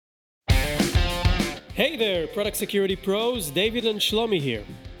Hey there, product security pros, David and Shlomi here.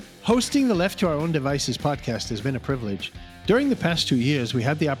 Hosting the Left to Our Own Devices podcast has been a privilege. During the past 2 years, we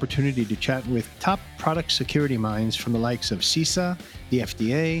had the opportunity to chat with top product security minds from the likes of CISA, the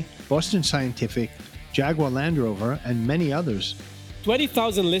FDA, Boston Scientific, Jaguar Land Rover, and many others.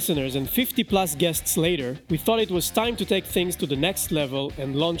 20,000 listeners and 50 plus guests later, we thought it was time to take things to the next level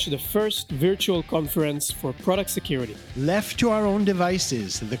and launch the first virtual conference for product security. Left to Our Own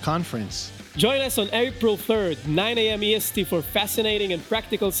Devices, the conference. Join us on April 3rd, 9 a.m. EST for fascinating and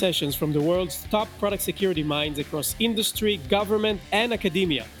practical sessions from the world's top product security minds across industry, government, and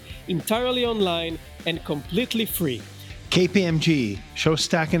academia. Entirely online and completely free. KPMG,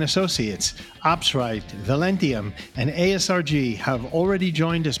 Showstack & Associates, OpsRight, Valentium, and ASRG have already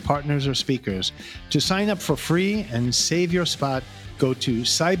joined as partners or speakers. To sign up for free and save your spot, go to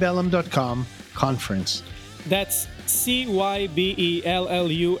cybellum.com/conference. That's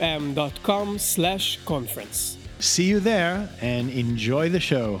cybellum.com/conference. See you there and enjoy the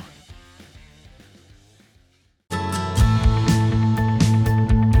show.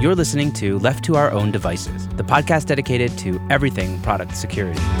 You're listening to Left to Our Own Devices, the podcast dedicated to everything product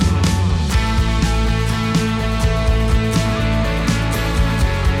security.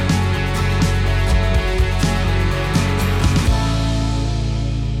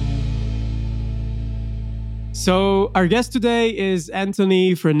 So our guest today is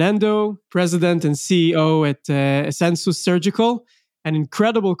Anthony Fernando, President and CEO at Asensus Surgical, an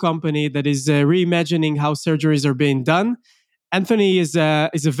incredible company that is reimagining how surgeries are being done. Anthony is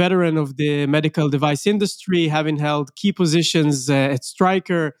a veteran of the medical device industry, having held key positions at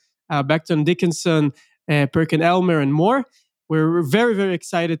Stryker, Becton Dickinson, PerkinElmer, and more. We're very, very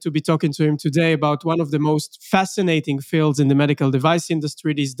excited to be talking to him today about one of the most fascinating fields in the medical device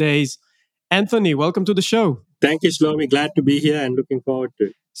industry these days. Anthony, welcome to the show. Thank you, Shlomi. Glad to be here and looking forward to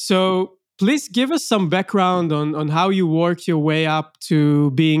it. So please give us some background on how you worked your way up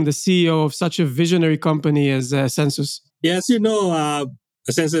to being the CEO of such a visionary company as Asensus. Yes, you know,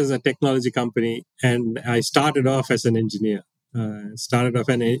 Asensus is a technology company, and I started off as an engineer.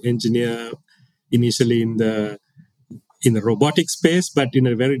 Initially in the robotic space, but in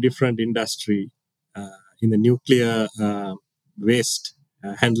a very different industry, in the nuclear waste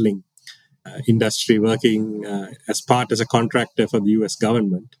handling industry, working as a contractor for the US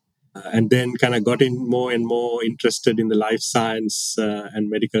government. And then kind of got in more and more interested in the life science and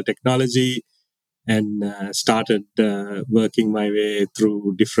medical technology, and started working my way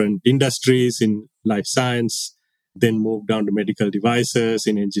through different industries in life science, then moved down to medical devices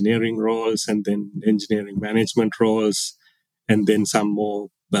in engineering roles, and then engineering management roles, and then some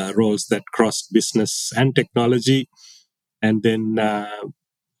more roles that crossed business and technology. And then,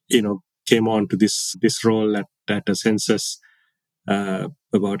 came on to this role at Asensus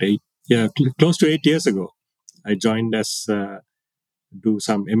about close to 8 years ago. I joined as do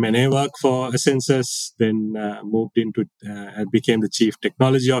some M&A work for Asensus, then moved into became the chief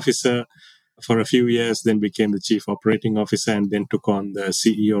technology officer for a few years, then became the chief operating officer, and then took on the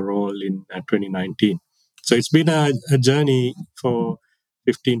CEO role in 2019. So it's been a journey for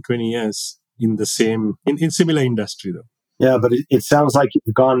 15, 20 years in the same, in similar industry though. Yeah, but it sounds like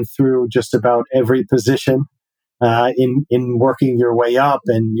you've gone through just about every position in working your way up,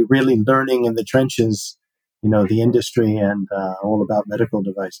 and you're really learning in the trenches, the industry and all about medical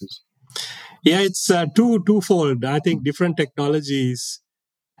devices. Yeah, it's twofold. I think different technologies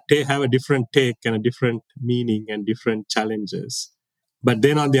they have a different take and a different meaning and different challenges. But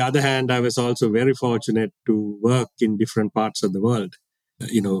then on the other hand, I was also very fortunate to work in different parts of the world.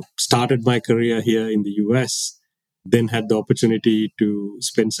 Started my career here in the US, then had the opportunity to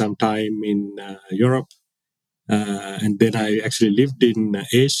spend some time in Europe. And then I actually lived in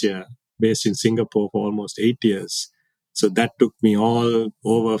Asia, based in Singapore for almost 8 years. So that took me all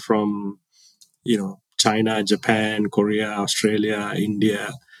over from, China, Japan, Korea, Australia,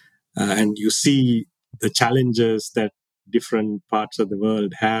 India. And you see the challenges that different parts of the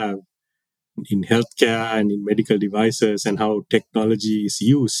world have in healthcare and in medical devices, and how technology is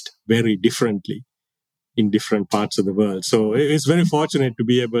used very differently in different parts of the world. So it's very fortunate to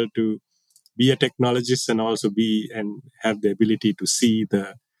be able to be a technologist and also have the ability to see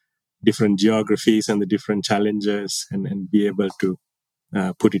the different geographies and the different challenges and be able to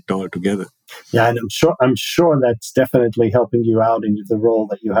put it all together. Yeah, and I'm sure that's definitely helping you out into the role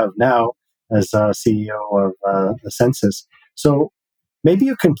that you have now as CEO of Asensus. So maybe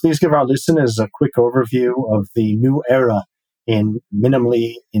you can please give our listeners a quick overview of the new era in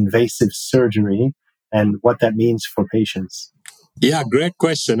minimally invasive surgery and what that means for patients. Yeah, great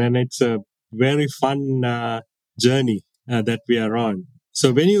question. And it's a very fun journey that we are on.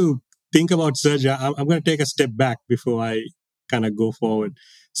 So when you think about surgery, I'm going to take a step back before I kind of go forward.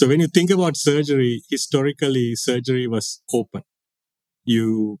 So when you think about surgery, historically, surgery was open.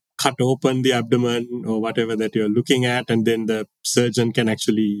 You cut open the abdomen or whatever that you're looking at, and then the surgeon can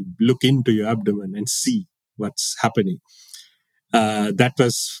actually look into your abdomen and see what's happening. That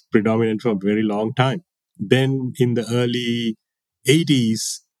was predominant for a very long time. Then in the early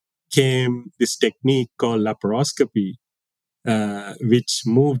 80s came this technique called laparoscopy, which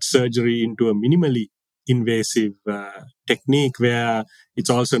moved surgery into a minimally invasive technique where it's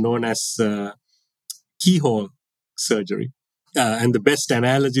also known as keyhole surgery. And the best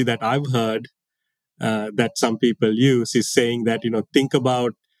analogy that I've heard that some people use is saying that, think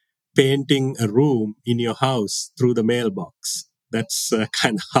about painting a room in your house through the mailbox. That's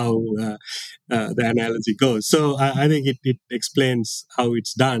kind of how the analogy goes. So I think it explains how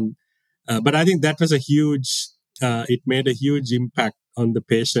it's done. But I think that was it made a huge impact on the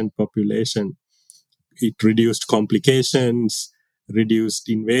patient population. It reduced complications, reduced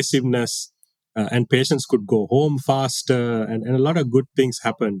invasiveness, and patients could go home faster, and a lot of good things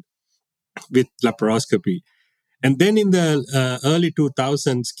happened with laparoscopy. And then in the early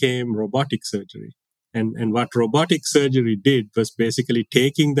 2000s came robotic surgery. And what robotic surgery did was basically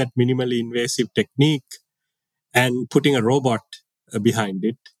taking that minimally invasive technique and putting a robot behind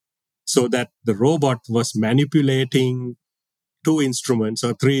it so that the robot was manipulating two instruments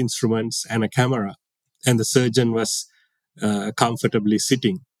or three instruments and a camera. And the surgeon was comfortably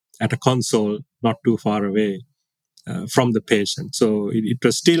sitting at a console not too far away from the patient. So it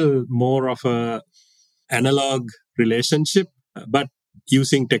was still more of a analog relationship, but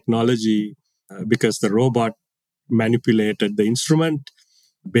using technology because the robot manipulated the instrument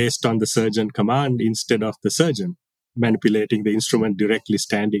based on the surgeon command instead of the surgeon manipulating the instrument directly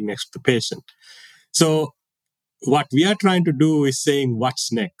standing next to the patient. So what we are trying to do is saying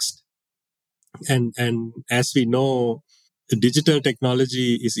what's next. And as we know, digital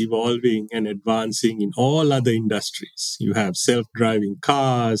technology is evolving and advancing in all other industries. You have self-driving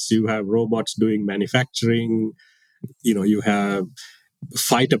cars, you have robots doing manufacturing, you have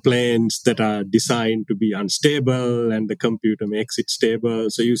fighter planes that are designed to be unstable and the computer makes it stable.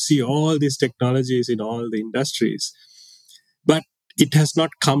 So you see all these technologies in all the industries, but it has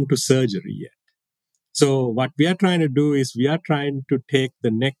not come to surgery yet. So what we are trying to do is we are trying to take the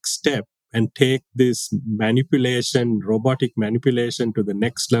next step and take this robotic manipulation to the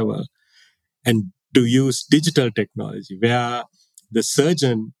next level, and to use digital technology where the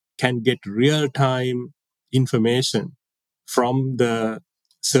surgeon can get real time information from the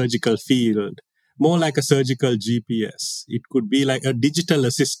surgical field, more like a surgical GPS. It could be like a digital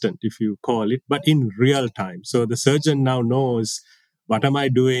assistant, if you call it, but in real time. So the surgeon now knows, what am I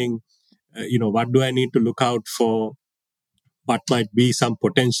doing? What do I need to look out for? What might be some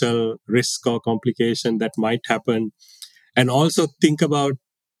potential risk or complication that might happen? And also think about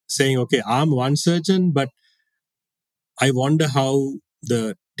saying, okay, I'm one surgeon, but I wonder how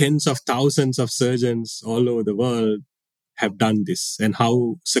the tens of thousands of surgeons all over the world have done this and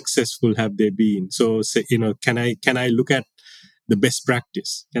how successful have they been. So say, can I look at the best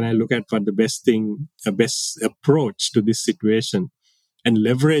practice? Can I look at what the best approach to this situation and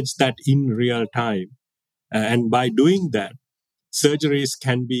leverage that in real time? And by doing that, surgeries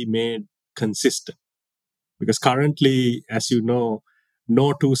can be made consistent, because currently, as you know,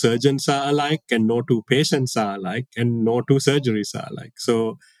 no two surgeons are alike and no two patients are alike and no two surgeries are alike.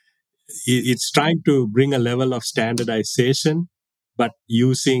 So it's trying to bring a level of standardization, but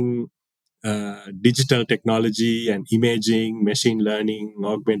using digital technology and imaging, machine learning,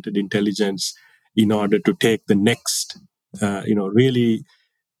 augmented intelligence in order to take the next, really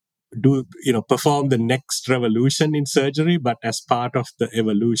perform the next revolution in surgery, but as part of the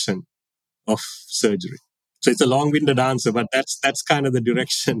evolution of surgery. So it's a long-winded answer, but that's kind of the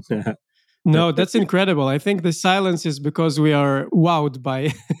direction. No, that's incredible. I think the silence is because we are wowed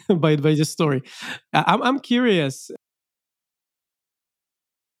by by the story. I'm curious.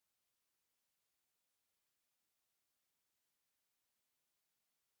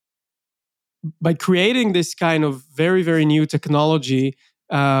 By creating this kind of very, very new technology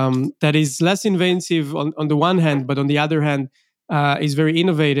that is less invasive on the one hand, but on the other hand, is very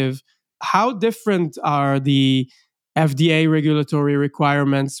innovative, how different are the FDA regulatory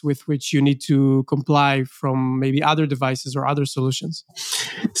requirements with which you need to comply from maybe other devices or other solutions?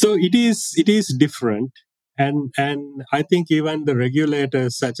 So it is different, and I think even the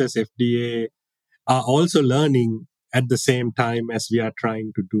regulators such as FDA are also learning at the same time as we are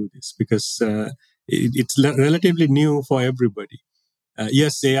trying to do this, because it's relatively new for everybody.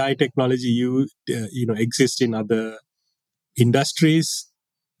 Yes, AI technology exists in other industries,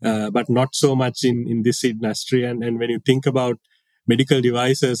 but not so much in this industry. And when you think about medical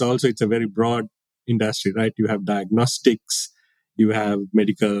devices, also it's a very broad industry, right? You have diagnostics, you have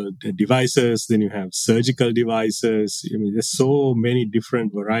medical devices, then you have surgical devices. I mean, there's so many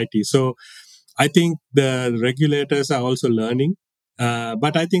different varieties. So I think the regulators are also learning,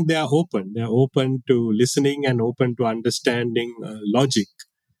 but I think they are open. They are open to listening and open to understanding logic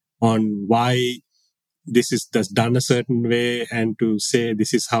on why this is that's done a certain way, and to say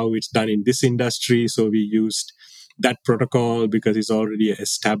this is how it's done in this industry. So we used that protocol because it's already an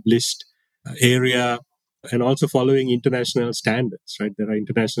established area, and also following international standards, right? There are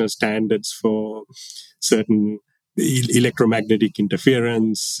international standards for certain electromagnetic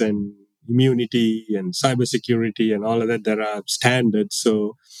interference and immunity and cybersecurity and all of that. There are standards.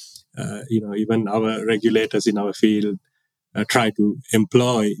 So, even our regulators in our field try to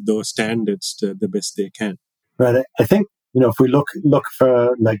employ those standards to the best they can. Right. I think if we look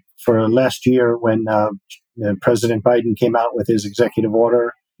for last year when President Biden came out with his executive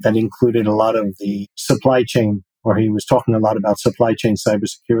order that included a lot of the supply chain, or he was talking a lot about supply chain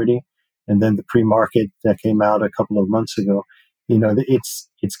cybersecurity, and then the pre-market that came out a couple of months ago.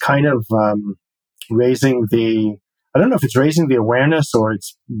 It's kind of raising the. I don't know if it's raising the awareness or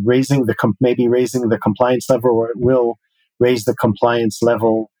it's raising maybe raising the compliance level, or it will raise the compliance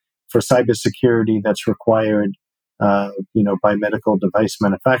level for cybersecurity that's required, by medical device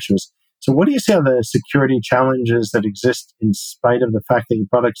manufacturers. So, what do you see are the security challenges that exist in spite of the fact that your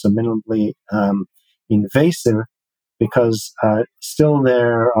products are minimally invasive? Because still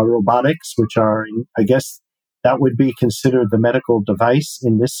there are robotics, which are, I guess, that would be considered the medical device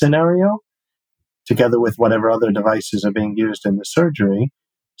in this scenario, together with whatever other devices are being used in the surgery.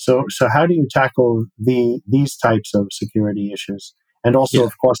 So how do you tackle these types of security issues? And also, Yeah.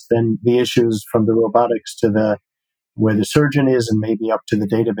 of course, then the issues from the robotics to where the surgeon is, and maybe up to the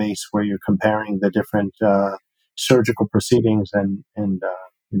database where you're comparing the different surgical proceedings and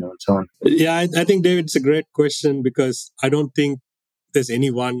so on. Yeah, I think, David, it's a great question, because I don't think there's any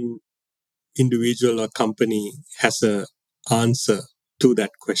one individual or company has a answer to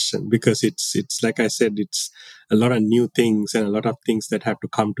that question, because it's like I said, it's a lot of new things and a lot of things that have to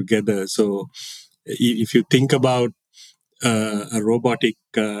come together. So if you think about a robotic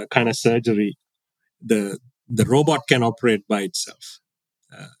kind of surgery, the the robot can operate by itself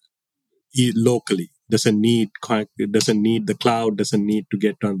uh, locally. Doesn't need the cloud, doesn't need to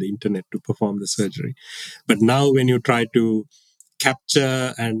get on the internet to perform the surgery. But now when you try to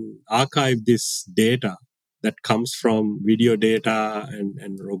capture and archive this data that comes from video data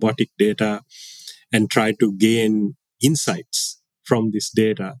and robotic data, and try to gain insights from this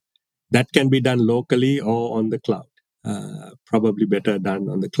data, that can be done locally or on the cloud. Probably better done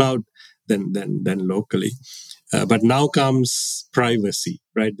on the cloud than locally. But now comes privacy,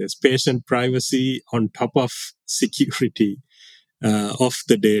 right? There's patient privacy on top of security of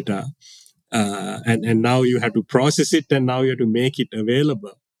the data. And now you have to process it, and now you have to make it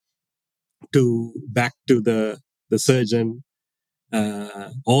available back to the surgeon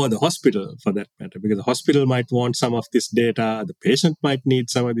or the hospital, for that matter, because the hospital might want some of this data, the patient might need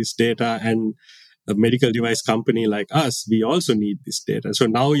some of this data, and a medical device company like us, we also need this data. So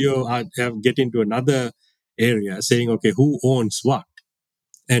now get into another area saying, okay, who owns what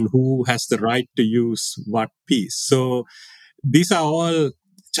and who has the right to use what piece? So these are all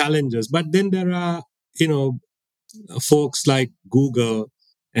challenges. But then there are, folks like Google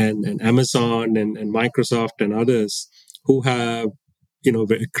and Amazon and Microsoft and others who have,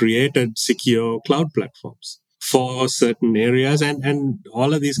 created secure cloud platforms for certain areas. And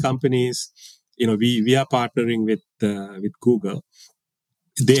all of these companies, we are partnering with Google.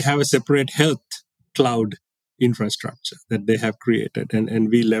 They have a separate health cloud infrastructure that they have created, and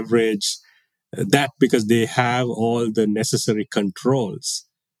we leverage that because they have all the necessary controls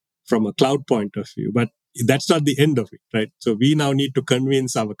from a cloud point of view. But that's not the end of it, right? So we now need to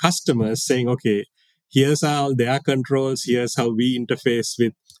convince our customers saying, okay, here's all their controls, here's how we interface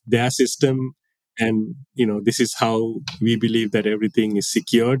with their system, and this is how we believe that everything is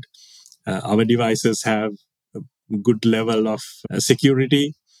secured. Our devices have a good level of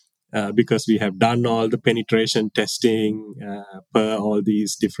security because we have done all the penetration testing per all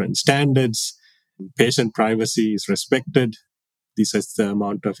these different standards. Patient privacy is respected. This is the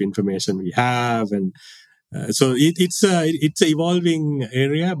amount of information we have, and so it's a evolving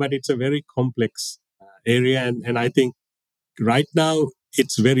area, but it's a very complex area, and I think right now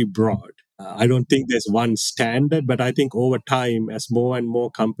it's very broad. I don't think there's one standard, but I think over time, as more and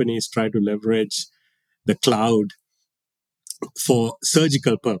more companies try to leverage the cloud for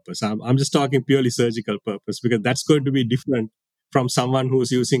surgical purpose, I'm just talking purely surgical purpose, because that's going to be different from someone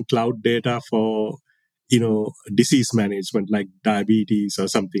who's using cloud data for, disease management like diabetes or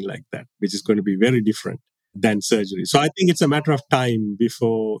something like that, which is going to be very different than surgery. So I think it's a matter of time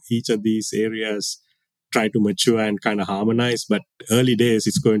before each of these areas try to mature and kind of harmonize. But early days,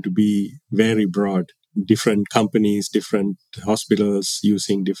 it's going to be very broad. Different companies, different hospitals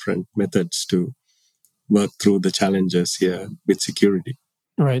using different methods to work through the challenges here with security.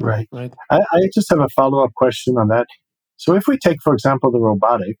 Right, Right. right. I just have a follow-up question on that. So if we take, for example, the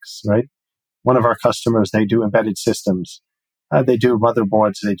robotics, right? One of our customers, they do embedded systems. They do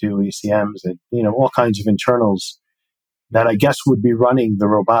motherboards, they do ECMs, and, all kinds of internals that I guess would be running the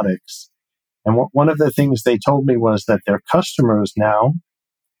robotics. And one of the things they told me was that their customers now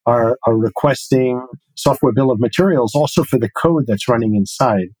are requesting software bill of materials also for the code that's running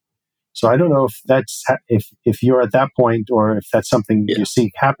inside. So I don't know if that's if you're at that point or if that's something Yeah. you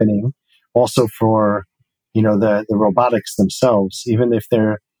see happening also for the robotics themselves, even if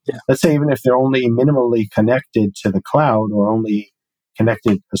they're let's say even if they're only minimally connected to the cloud or only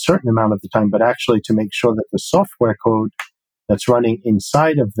connected a certain amount of the time, but actually to make sure that the software code that's running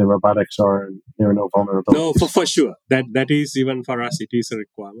inside of the robotics there are no vulnerabilities. No, for sure. That is, even for us, it is a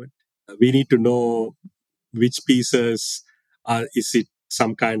requirement. We need to know which pieces is it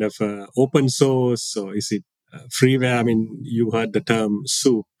some kind of open source, or is it freeware? I mean, you heard the term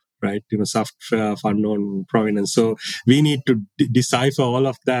soup, right? Software of unknown provenance. So we need to decipher all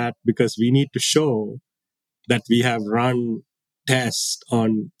of that, because we need to show that we have run tests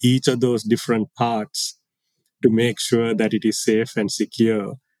on each of those different parts to make sure that it is safe and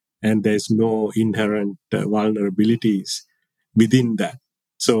secure and there's no inherent vulnerabilities within that.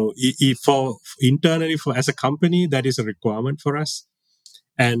 So if for internally, for as a company, that is a requirement for us.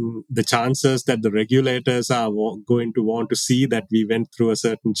 And the chances that the regulators are going to want to see that we went through a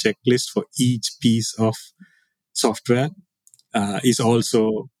certain checklist for each piece of software is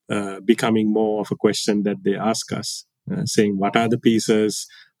also becoming more of a question that they ask us, saying what are the pieces,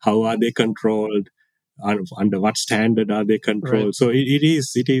 how are they controlled, under what standard are they controlled. Right. So it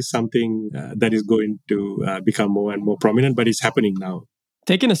is something that is going to become more and more prominent, but it's happening now.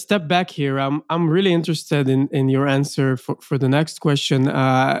 Taking a step back here, I'm really interested in your answer for the next question.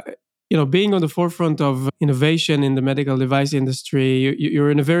 Being on the forefront of innovation in the medical device industry,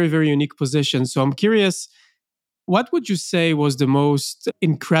 you're in a very, very unique position. So I'm curious, what would you say was the most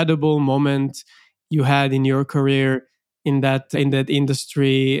incredible moment you had in your career in that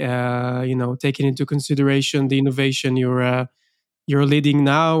industry? Taking into consideration the innovation you're leading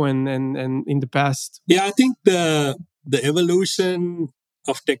now and in the past. Yeah, I think the evolution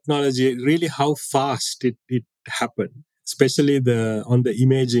of technology, really how fast it happened, especially on the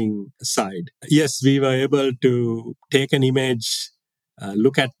imaging side. Yes, we were able to take an image,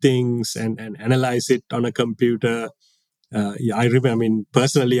 look at things, and analyze it on a computer. I remember. I mean,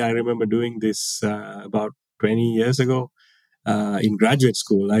 personally, I remember doing this about 20 years ago. In graduate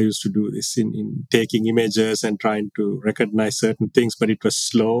school, I used to do this in taking images and trying to recognize certain things, but it was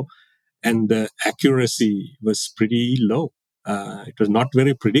slow and the accuracy was pretty low. It was not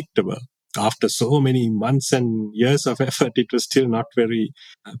very predictable. After so many months and years of effort, it was still not very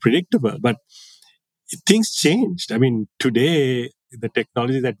predictable. But things changed. I mean, today, the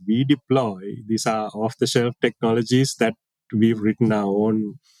technology that we deploy, these are off the shelf technologies that we've written our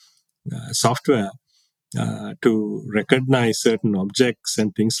own software to recognize certain objects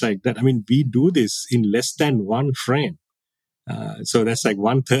and things like that. I mean, we do this in less than one frame. So that's like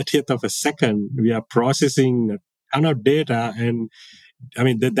 1/30th of a second. We are processing a ton of data. And I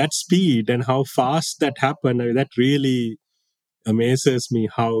mean, that speed and how fast that happened, I mean, that really amazes me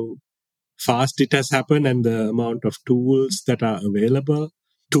how fast it has happened and the amount of tools that are available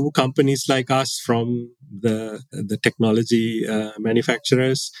to companies like us from the technology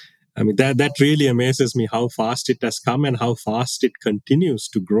manufacturers. I mean, that really amazes me how fast it has come and how fast it continues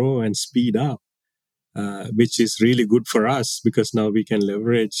to grow and speed up. Which is really good for us, because now we can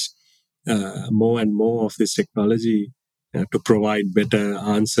leverage more and more of this technology to provide better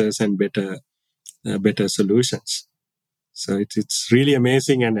answers and better solutions. So it's really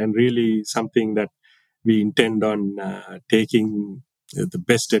amazing and really something that we intend on taking the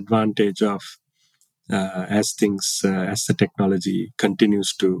best advantage of as the technology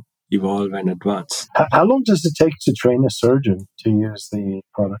continues to evolve and advance. How long does it take to train a surgeon to use the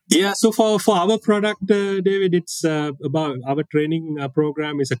product? Yeah, so for our product, David, it's about our training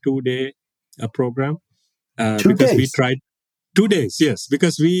program is a 2-day program Two because we days. tried 2 days. Yes,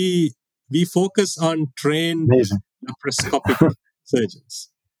 because we focus on trained Amazing. laparoscopic surgeons.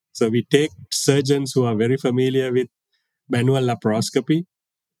 So we take surgeons who are very familiar with manual laparoscopy,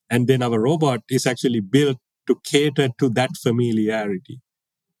 and then our robot is actually built to cater to that familiarity.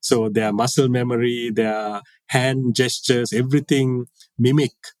 So their muscle memory, their hand gestures, everything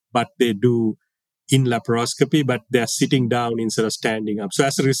mimic what they do in laparoscopy, but they're sitting down instead of standing up. So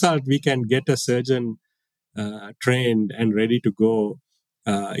as a result, we can get a surgeon trained and ready to go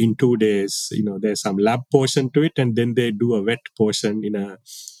in 2 days. There's some lab portion to it, and then they do a wet portion in a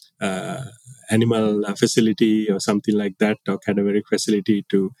animal facility or something like that, or cadaveric facility,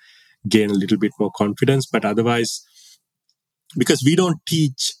 to gain a little bit more confidence. But otherwise, because we don't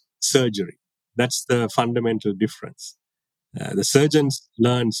teach surgery, that's the fundamental difference. The surgeons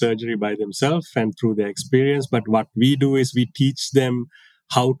learn surgery by themselves and through their experience, but what we do is we teach them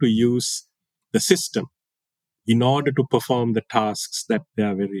how to use the system in order to perform the tasks that they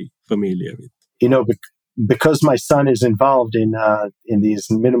are very familiar with. Because my son is involved in these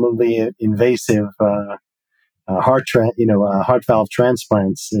minimally invasive heart valve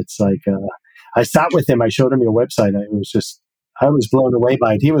transplants, it's like I sat with him. I showed him your website. I was blown away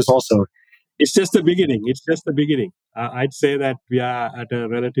by it. He was also. It's just the beginning. It's just the beginning. I'd say that we are at a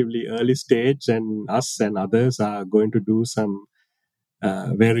relatively early stage, and us and others are going to do some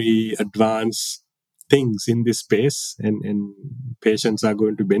very advanced things in this space, and patients are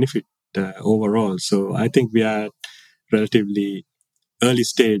going to benefit overall. So I think we are relatively early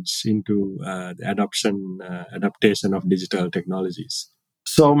stage into the adaptation of digital technologies.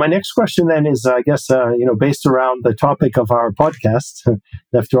 So my next question then is, I guess, based around the topic of our podcast,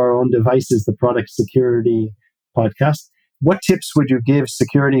 Left to Our Own Devices, the Product Security podcast. What tips would you give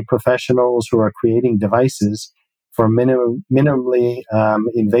security professionals who are creating devices for minimally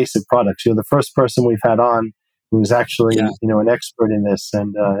invasive products? You're the first person we've had on who's actually, an expert in this,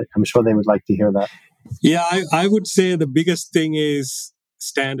 and I'm sure they would like to hear that. Yeah, I would say the biggest thing is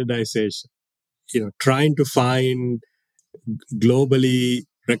standardization. Trying to find globally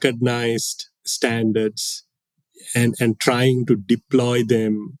recognized standards and trying to deploy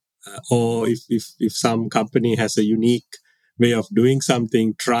them, or if some company has a unique way of doing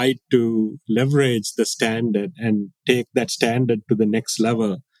something, try to leverage the standard and take that standard to the next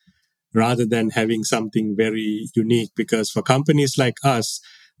level rather than having something very unique. Because for companies like us,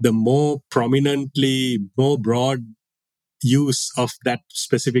 the more broad use of that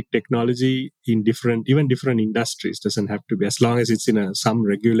specific technology in different industries, doesn't have to be, as long as it's in some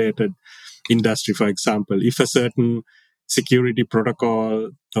regulated industry. For example, if a certain security protocol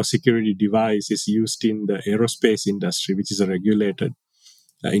or security device is used in the aerospace industry, which is a regulated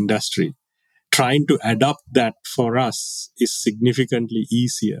industry, trying to adopt that for us is significantly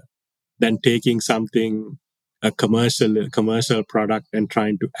easier than taking a commercial product and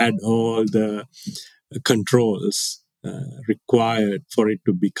trying to add all the controls required for it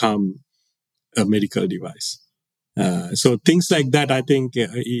to become a medical device. So things like that, I think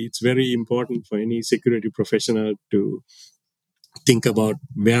it's very important for any security professional to think about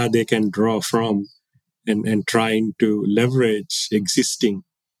where they can draw from and trying to leverage existing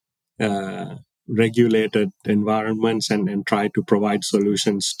regulated environments and try to provide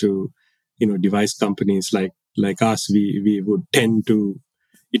solutions to device companies like us. We would tend to,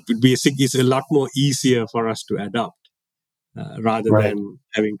 it's a lot more easier for us to adopt rather than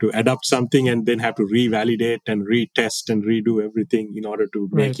having to adopt something and then have to revalidate and retest and redo everything in order to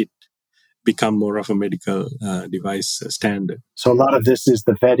make it become more of a medical device standard. So a lot of this is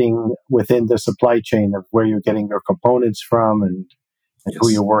the vetting within the supply chain of where you're getting your components from and who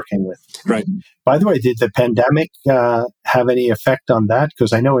you're working with. Right. By the way, did the pandemic have any effect on that?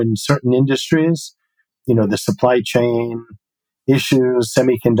 Because I know in certain industries, the supply chain issues,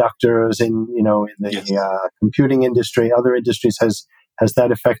 semiconductors, in the computing industry, other industries, has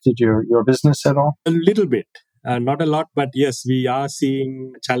that affected your business at all? A little bit. Not a lot, but yes, we are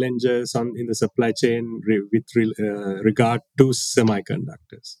seeing challenges in the supply chain with regard to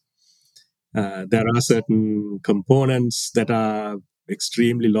semiconductors. There are certain components that are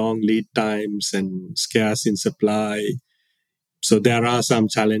extremely long lead times and scarce in supply. So there are some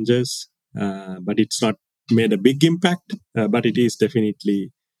challenges, but it's not made a big impact, but it is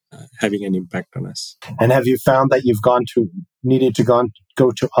definitely having an impact on us. And have you found that you've needed to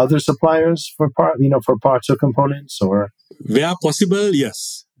go to other suppliers for parts or components, or where possible?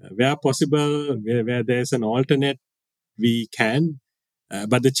 Yes, where possible, where there's an alternate, we can.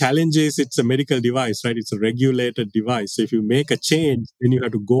 But the challenge is it's a medical device, right? It's a regulated device. So if you make a change, then you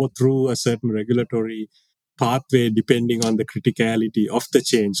have to go through a certain regulatory pathway depending on the criticality of the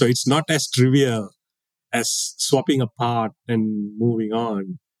change. So it's not as trivial as swapping a part and moving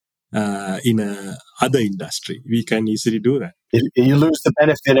on in a other industry. We can easily do that. You lose the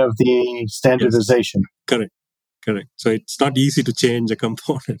benefit of the standardization. Yes. Correct. So it's not easy to change a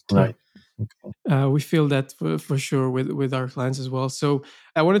component. Right. We feel that for sure with our clients as well. So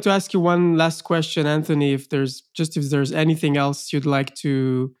I wanted to ask you one last question, Anthony, if there's anything else you'd like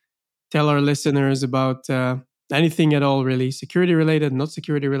to tell our listeners about anything at all, really, security related, not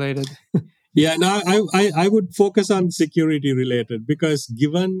security related. Yeah, no, I would focus on security related, because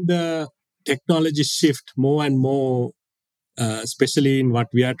given the technology shift more and more, especially in what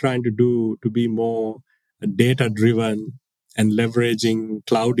we are trying to do to be more data driven and leveraging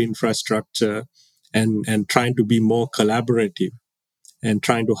cloud infrastructure and trying to be more collaborative and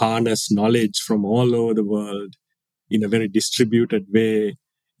trying to harness knowledge from all over the world in a very distributed way,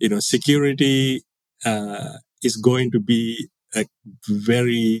 security is going to be a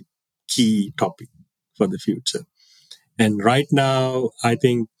very key topic for the future. And right now, I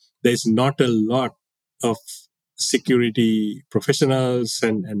think there's not a lot of security professionals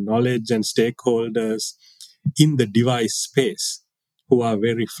and knowledge and stakeholders in the device space who are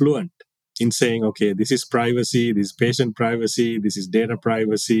very fluent in saying, okay, this is privacy, this is patient privacy, this is data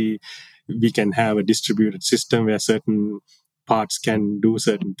privacy. We can have a distributed system where certain parts can do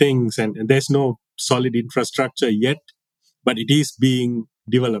certain things. And there's no solid infrastructure yet, but it is being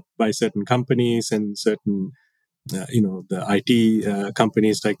developed by certain companies and certain, the IT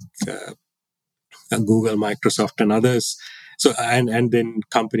companies like Google, Microsoft, and others. So, and then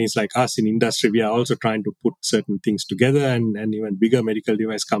companies like us in industry, we are also trying to put certain things together, and even bigger medical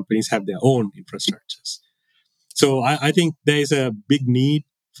device companies have their own infrastructures. So I think there is a big need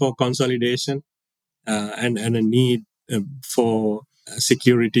for consolidation and a need for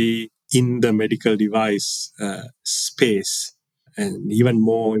security in the medical device space, and even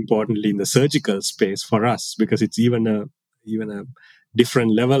more importantly in the surgical space for us, because it's even a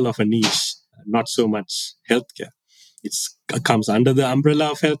different level of a niche. Not so much healthcare. It comes under the umbrella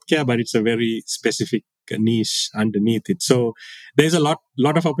of healthcare, but it's a very specific niche underneath it. So there's a lot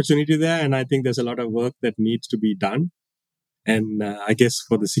of opportunity there, and I think there's a lot of work that needs to be done. And I guess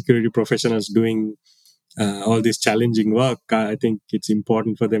for the security professionals doing all this challenging work, I think it's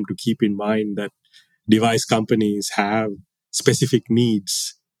important for them to keep in mind that device companies have specific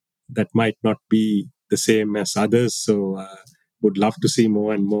needs that might not be the same as others. So would love to see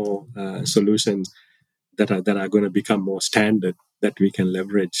more and more solutions that are going to become more standard that we can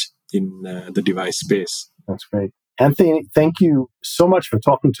leverage in the device space. That's great. Anthony, thank you so much for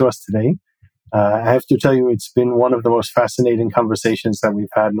talking to us today. I have to tell you, it's been one of the most fascinating conversations that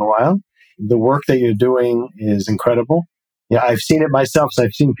we've had in a while. The work that you're doing is incredible. Yeah, I've seen it myself. So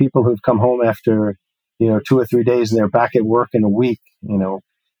I've seen people who've come home after, 2 or 3 days and they're back at work in a week,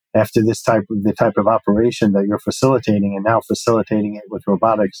 after the type of operation that you're facilitating, and now facilitating it with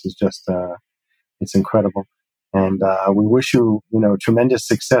robotics is just, it's incredible. And we wish you, tremendous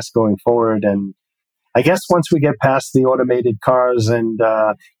success going forward. And I guess once we get past the automated cars, and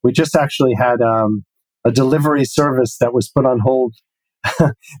we just actually had a delivery service that was put on hold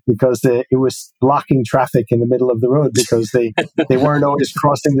because it was blocking traffic in the middle of the road because they weren't always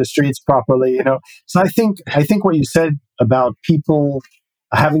crossing the streets properly, So I think what you said about people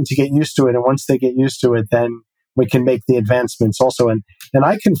having to get used to it, and once they get used to it, then we can make the advancements also. And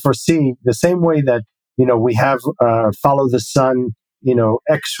I can foresee the same way that, we have follow the sun,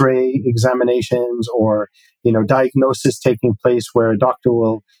 X-ray examinations or, diagnosis taking place where a doctor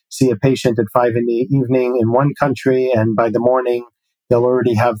will see a patient at 5 p.m. in one country, and by the morning they'll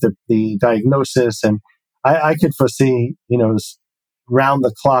already have the diagnosis. And I could foresee, round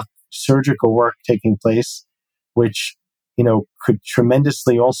the clock surgical work taking place, which, could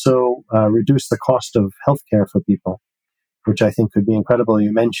tremendously also reduce the cost of healthcare for people, which I think could be incredible.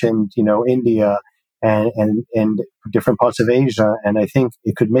 You mentioned, India and different parts of Asia, and I think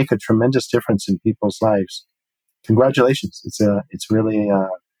it could make a tremendous difference in people's lives. Congratulations! It's really a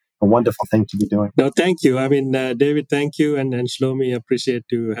wonderful thing to be doing. No, thank you. I mean, David, thank you, and Shlomi, appreciate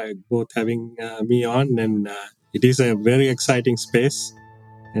you both having me on, and it is a very exciting space,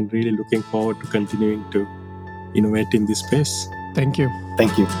 and really looking forward to continuing to innovate in this space. Thank you.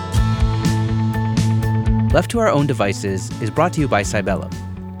 Thank you. Left to Our Own Devices is brought to you by Cybellum.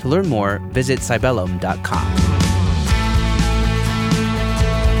 To learn more, visit cybellum.com.